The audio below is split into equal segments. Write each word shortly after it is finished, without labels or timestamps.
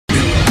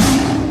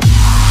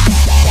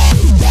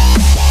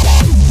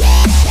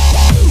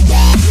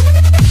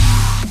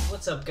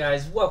up,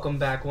 guys? Welcome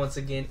back once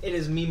again. It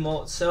is me,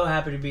 Molt. So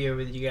happy to be here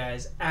with you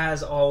guys,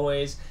 as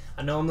always.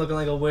 I know I'm looking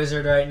like a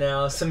wizard right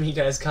now. Some of you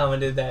guys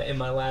commented that in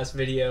my last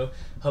video.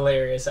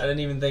 Hilarious. I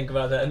didn't even think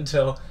about that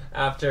until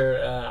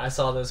after I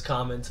saw those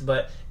comments.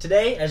 But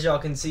today, as y'all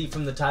can see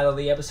from the title of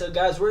the episode,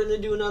 guys, we're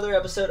going to do another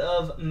episode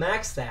of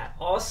Max That.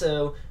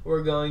 Also,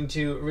 we're going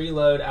to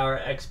reload our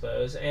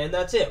expos, and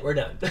that's it. We're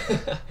done.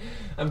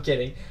 I'm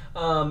kidding.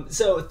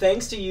 So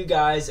thanks to you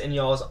guys and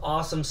y'all's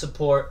awesome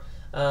support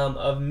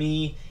of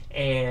me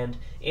and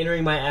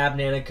entering my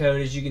Appnana code.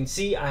 As you can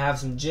see, I have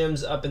some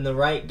gems up in the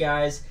right,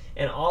 guys,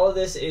 and all of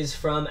this is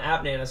from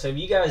Appnana. So if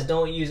you guys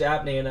don't use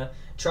Appnana,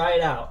 try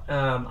it out.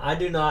 I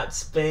don't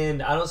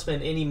spend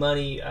any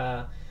money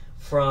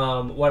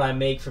from what I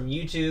make from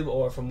YouTube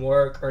or from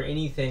work or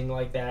anything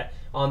like that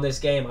on this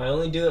game. I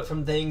only do it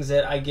from things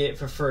that I get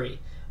for free.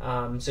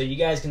 So you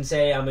guys can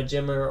say I'm a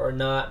gemmer or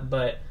not,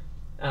 but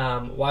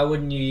why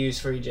wouldn't you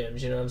use free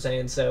gems? You know what I'm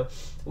saying? So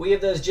we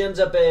have those gems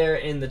up there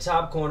in the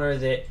top corner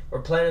that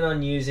we're planning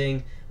on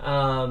using.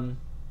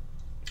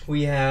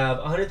 We have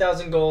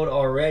 100,000 gold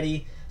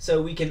already,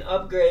 so we can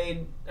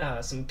upgrade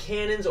some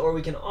cannons, or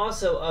we can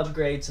also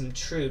upgrade some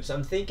troops.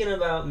 I'm thinking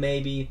about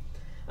maybe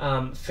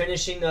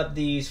finishing up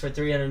these for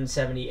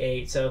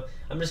 378. So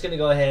I'm just going to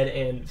go ahead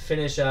and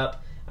finish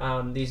up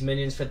these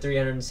minions for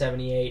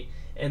 378.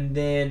 And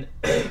then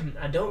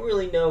I don't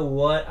really know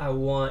what I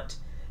want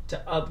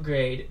to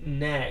upgrade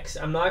next.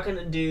 I'm not going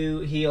to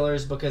do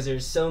healers because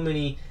there's so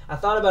many. I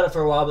thought about it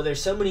for a while, but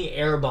there's so many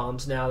air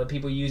bombs now that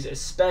people use,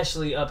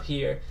 especially up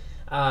here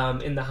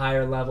in the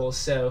higher levels.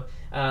 So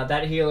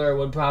that healer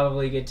would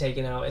probably get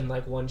taken out in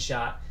like one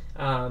shot.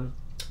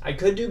 I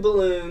could do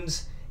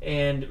balloons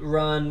and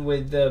run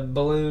with the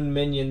balloon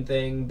minion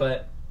thing,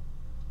 but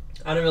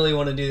I don't really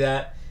want to do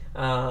that.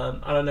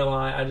 I don't know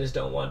why, I just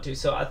don't want to.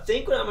 So I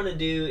think what I'm going to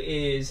do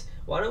is,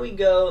 why don't we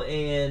go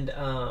and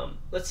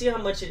let's see how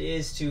much it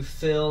is to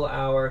fill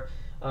our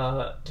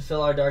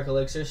dark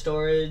elixir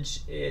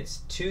storage. It's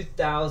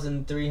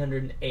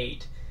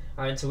 2,308.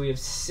 All right, so we have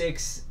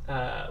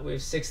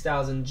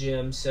 6,000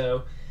 gems.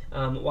 So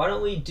why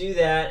don't we do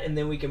that, and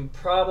then we can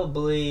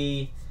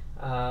probably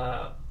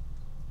upgrade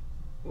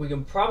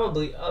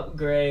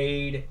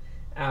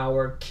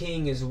our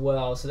king as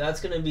well. So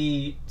that's going to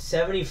be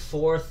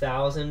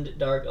 74,000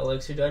 dark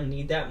elixir. Do I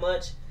need that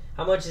much?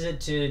 How much is it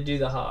to do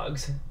the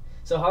hogs?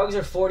 So hogs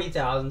are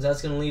 40,000, so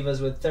that's going to leave us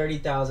with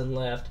 30,000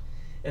 left.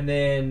 And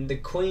then the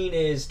queen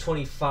is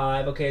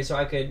 25. Okay, so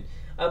I could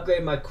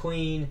upgrade my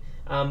queen.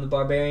 The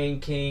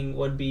barbarian king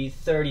would be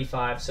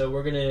 35. So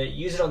we're going to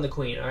use it on the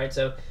queen. All right,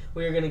 so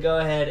we're going to go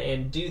ahead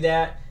and do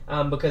that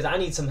because I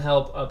need some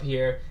help up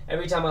here.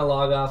 Every time I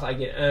log off, I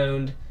get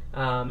owned,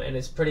 and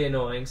it's pretty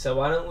annoying. So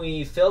why don't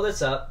we fill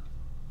this up?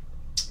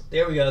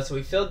 There we go. So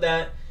we filled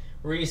that.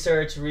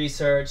 Research.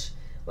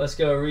 Let's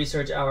go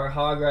research our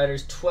hog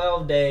riders.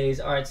 12 days.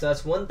 All right, so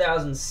that's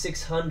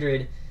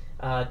 1,600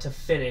 to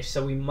finish.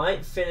 So we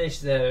might finish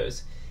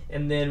those,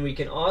 and then we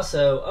can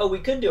also. We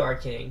could do our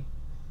king.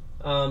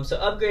 So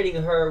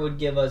upgrading her would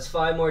give us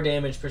 5 more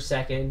damage per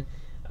second,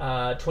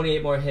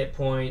 28 more hit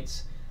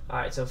points. All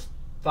right, so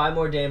 5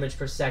 more damage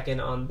per second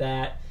on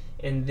that,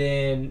 and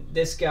then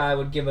this guy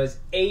would give us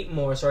 8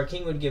 more. So our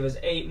king would give us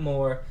 8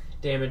 more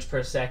damage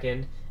per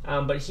second.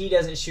 But he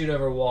doesn't shoot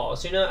over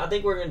walls. So, I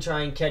think we're going to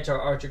try and catch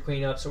our archer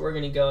queen up. So we're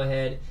going to go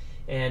ahead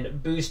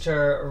and boost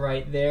her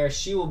right there.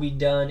 She will be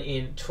done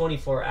in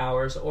 24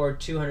 hours or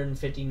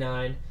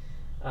 259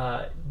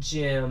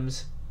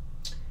 gems.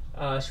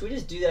 Should we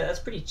just do that?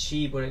 That's pretty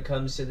cheap when it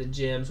comes to the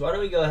gems. Why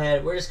don't we go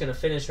ahead? We're just going to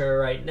finish her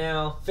right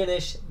now.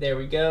 Finish. There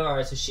we go. All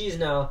right, so she's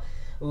now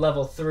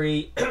level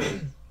 3.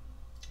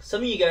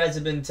 Some of you guys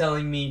have been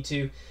telling me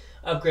to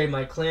upgrade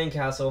my clan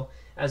castle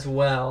as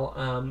well.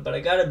 But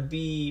I got to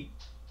be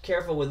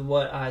careful with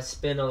what I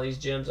spend all these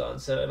gems on.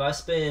 So if I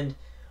spend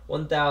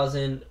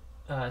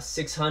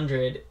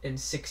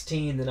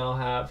 1,616, then I'll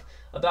have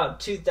about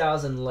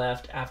 2,000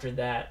 left after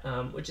that,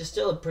 which is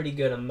still a pretty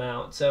good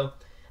amount. So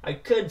I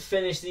could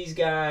finish these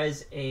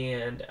guys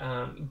and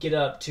get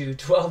up to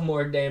 12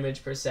 more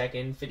damage per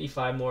second,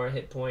 55 more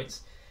hit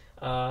points,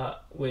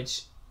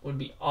 which would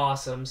be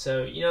awesome.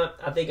 So,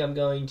 I think I'm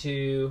going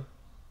to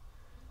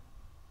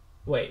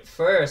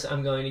first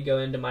I'm going to go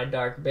into my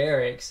dark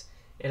barracks,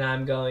 and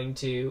I'm going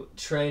to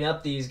train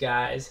up these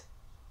guys.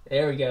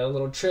 There we go. A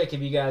little trick,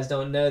 if you guys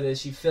don't know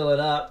this, you fill it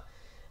up,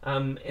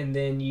 and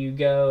then you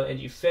go and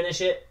you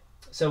finish it.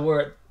 So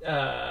we're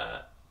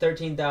at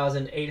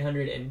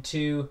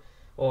 13,802.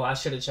 Well, I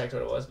should have checked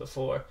what it was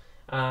before.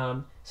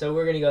 So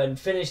we're going to go ahead and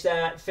finish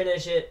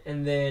it,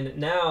 and then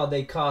now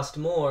they cost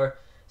more.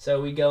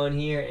 So we go in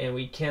here and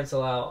we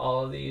cancel out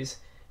all of these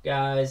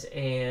guys,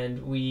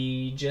 and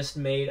we just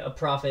made a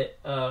profit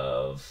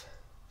of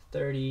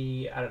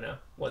 30. I don't know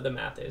what the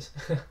math is.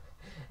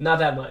 Not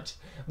that much,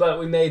 but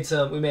we made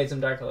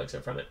some dark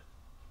elixir from it.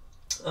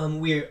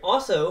 We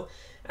also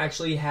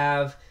actually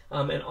have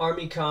an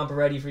army comp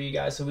ready for you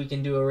guys, so we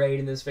can do a raid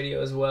in this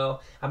video as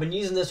well. I've been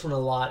using this one a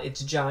lot.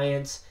 It's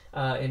giants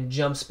and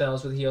jump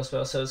spells with heal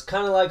spells, so it's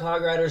kind of like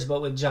hog riders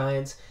but with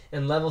giants,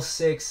 and level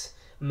 6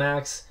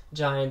 max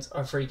giants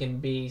are freaking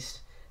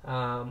beast.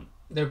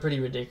 They're pretty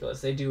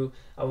ridiculous. They do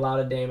a lot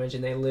of damage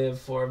and they live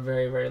for a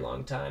very, very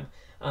long time.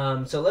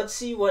 So let's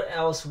see what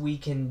else we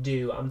can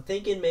do. I'm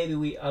thinking maybe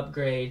we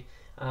upgrade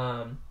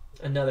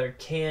another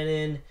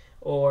cannon,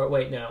 or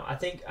wait, no. I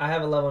think I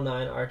have a level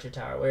 9 archer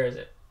tower. Where is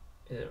it?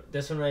 Is it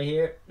this one right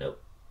here?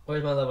 Nope.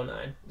 Where's my level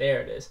 9?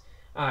 There it is.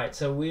 Alright,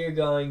 so we're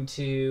going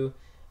to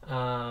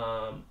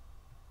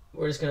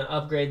we're just going to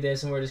upgrade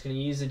this, and we're just going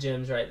to use the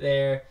gems right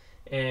there.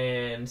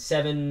 And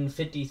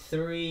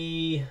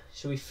 753,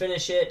 should we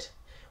finish it?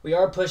 We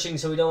are pushing,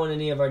 so we don't want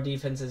any of our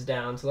defenses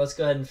down, so let's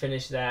go ahead and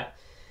finish that.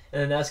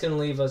 And then that's going to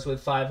leave us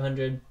with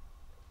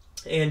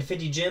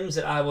 550 gems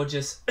that I will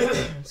just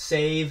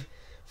save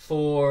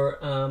for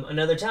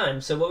another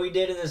time. So what we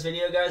did in this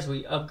video, guys,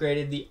 we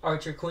upgraded the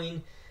Archer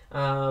Queen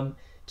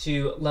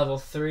to level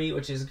 3,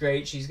 which is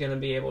great. She's going to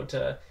be able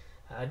to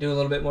do a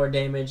little bit more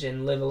damage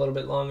and live a little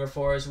bit longer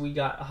for us. We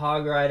got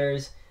Hog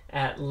Riders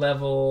at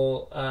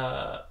level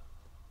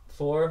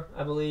 4,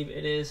 I believe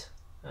it is.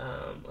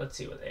 Let's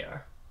see what they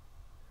are.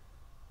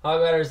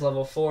 Hog Riders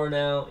level 4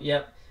 now.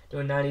 Yep,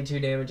 doing 92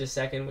 damage a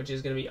second, which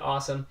is going to be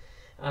awesome.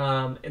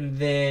 And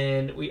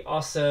then we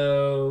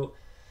also...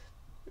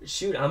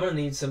 Shoot, I'm going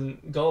to need some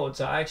gold,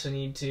 so I actually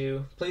need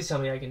to... Please tell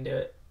me I can do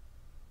it.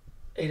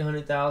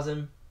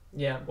 800,000?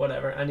 Yeah,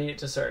 whatever. I need it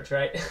to search,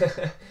 right?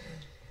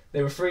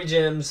 They were free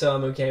gems, so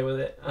I'm okay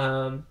with it.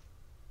 So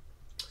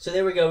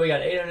there we go. We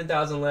got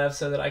 800,000 left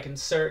so that I can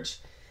search.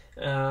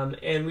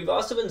 And we've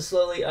also been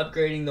slowly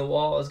upgrading the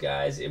walls,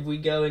 guys. If we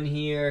go in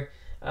here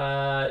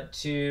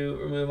to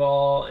remove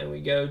all, and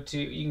we go to,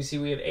 you can see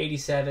we have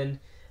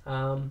 87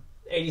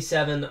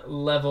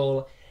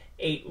 level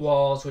 8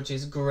 walls, which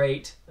is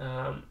great.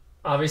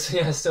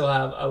 Obviously, I still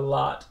have a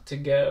lot to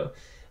go,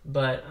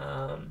 but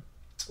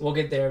we'll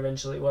get there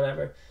eventually,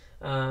 whatever.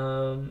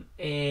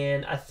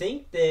 And I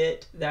think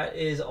that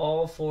is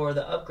all for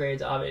the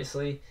upgrades,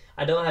 obviously.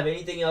 I don't have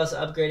anything else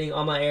upgrading.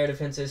 All my air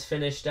defenses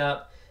finished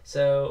up.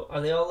 So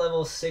are they all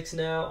level 6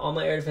 now? All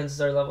my air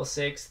defenses are level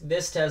 6.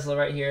 This Tesla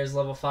right here is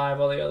level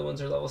 5. All the other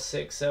ones are level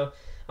 6. So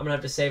I'm going to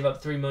have to save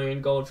up 3 million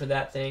gold for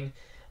that thing.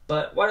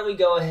 But why don't we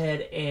go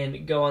ahead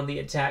and go on the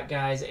attack,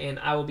 guys, and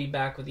I will be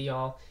back with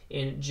y'all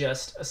in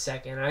just a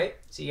second, alright?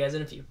 See you guys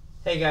in a few.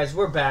 Hey guys,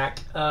 we're back.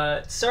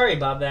 Sorry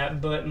about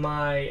that, but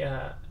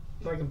my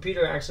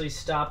computer actually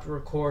stopped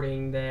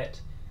recording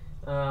that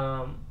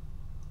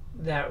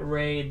that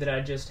raid that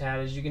I just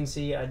had. As you can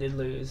see, I did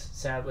lose,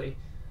 sadly.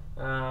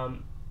 I'll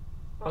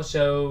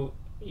show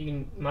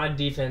you. My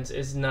defense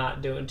is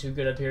not doing too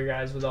good up here,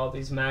 guys, with all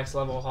these max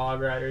level hog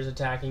riders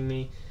attacking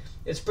me.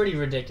 It's pretty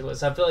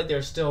ridiculous. I feel like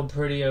they're still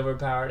pretty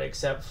overpowered,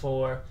 except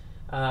for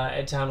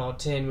at Town Hall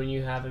 10 when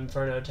you have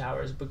Inferno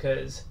Towers,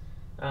 because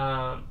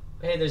hey,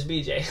 there's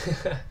BJ.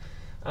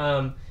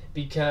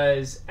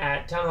 Because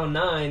at Town Hall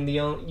 9, the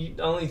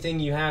only thing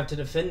you have to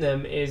defend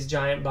them is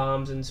giant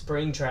bombs and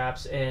spring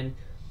traps, and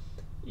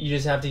you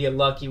just have to get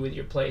lucky with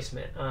your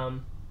placement.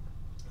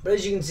 But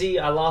as you can see,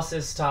 I lost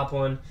this top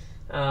one.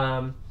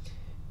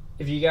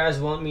 If you guys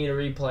want me to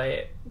replay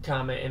it,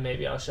 comment and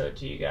maybe I'll show it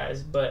to you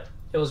guys. But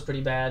it was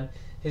pretty bad.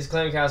 His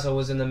clan castle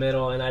was in the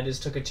middle, and I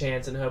just took a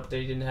chance and hoped that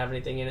he didn't have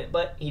anything in it,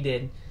 but he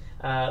did.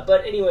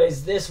 But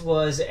anyways, this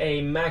was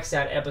a maxed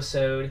out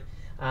episode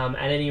at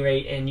any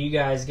rate, and you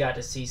guys got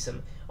to see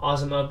some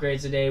awesome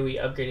upgrades today. We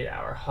upgraded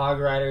our Hog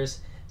Riders,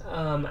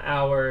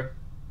 our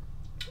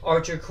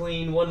Archer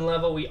Queen 1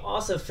 level. We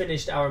also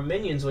finished our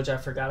minions, which I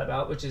forgot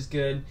about, which is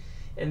good.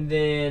 And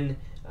then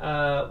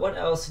what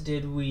else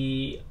did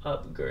we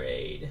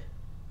upgrade?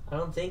 I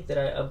don't think that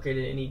I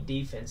upgraded any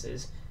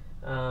defenses.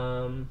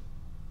 I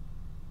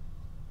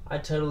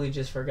totally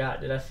just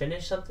forgot. Did I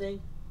finish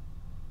something?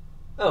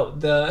 Oh,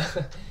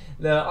 the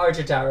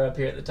Archer Tower up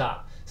here at the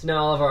top. So now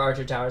all of our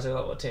Archer Towers are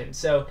level 10.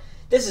 So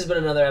this has been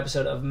another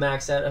episode of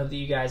Maxed Out. I hope that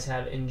you guys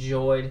have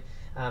enjoyed.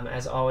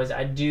 As always,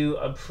 I do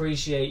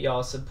appreciate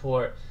y'all's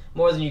support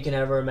more than you can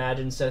ever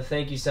imagine. So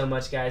thank you so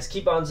much, guys.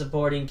 Keep on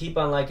supporting. Keep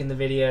on liking the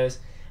videos.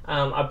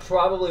 I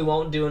probably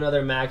won't do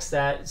another Maxed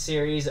Out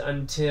series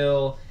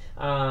until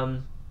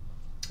I'm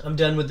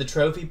done with the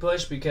trophy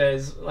push,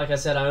 because, like I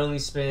said, I only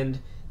spend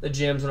the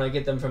gems when I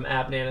get them from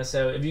Appnana.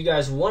 So if you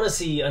guys want to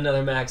see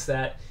another Max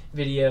That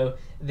video,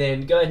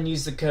 then go ahead and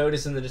use the code.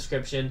 It's in the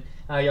description.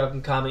 Y'all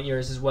can comment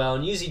yours as well,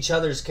 and use each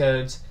other's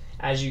codes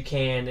as you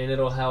can, and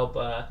it'll help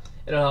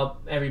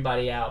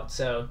everybody out.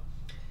 So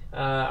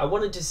I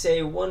wanted to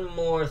say one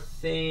more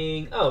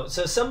thing. Oh,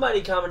 so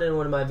somebody commented in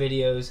one of my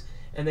videos,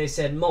 and they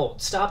said,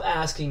 "Molt, stop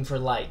asking for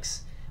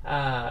likes."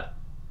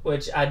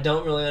 Which I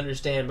don't really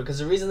understand, because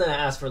the reason that I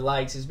ask for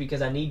likes is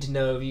because I need to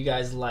know if you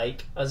guys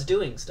like us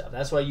doing stuff.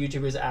 That's why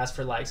YouTubers ask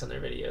for likes on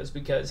their videos,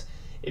 because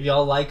if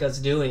y'all like us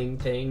doing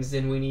things,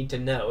 then we need to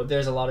know. If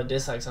there's a lot of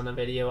dislikes on a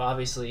video,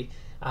 obviously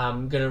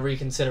I'm going to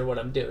reconsider what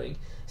I'm doing.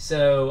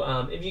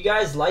 So if you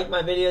guys like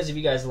my videos, if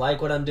you guys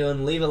like what I'm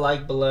doing, leave a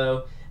like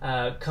below,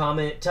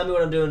 comment, tell me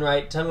what I'm doing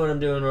right, tell me what I'm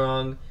doing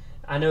wrong.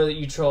 I know that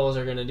you trolls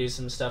are going to do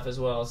some stuff as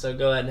well, so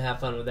go ahead and have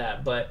fun with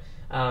that. But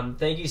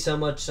thank you so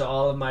much to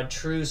all of my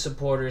true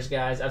supporters,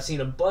 guys. I've seen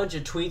a bunch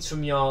of tweets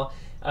from y'all.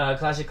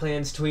 Clash of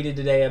Clans tweeted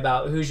today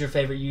about who's your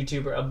favorite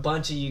YouTuber. A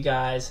bunch of you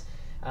guys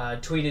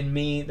tweeted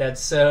me.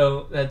 That's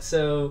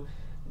so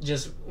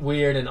just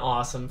weird and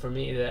awesome for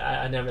me that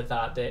I never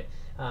thought that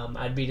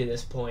I'd be to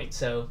this point.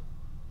 So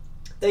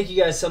thank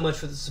you guys so much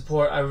for the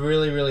support. I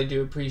really, really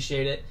do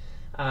appreciate it.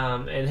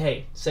 And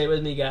hey, say it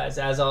with me, guys.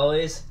 As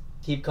always,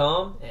 keep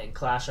calm and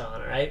clash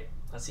on, alright?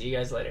 I'll see you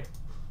guys later.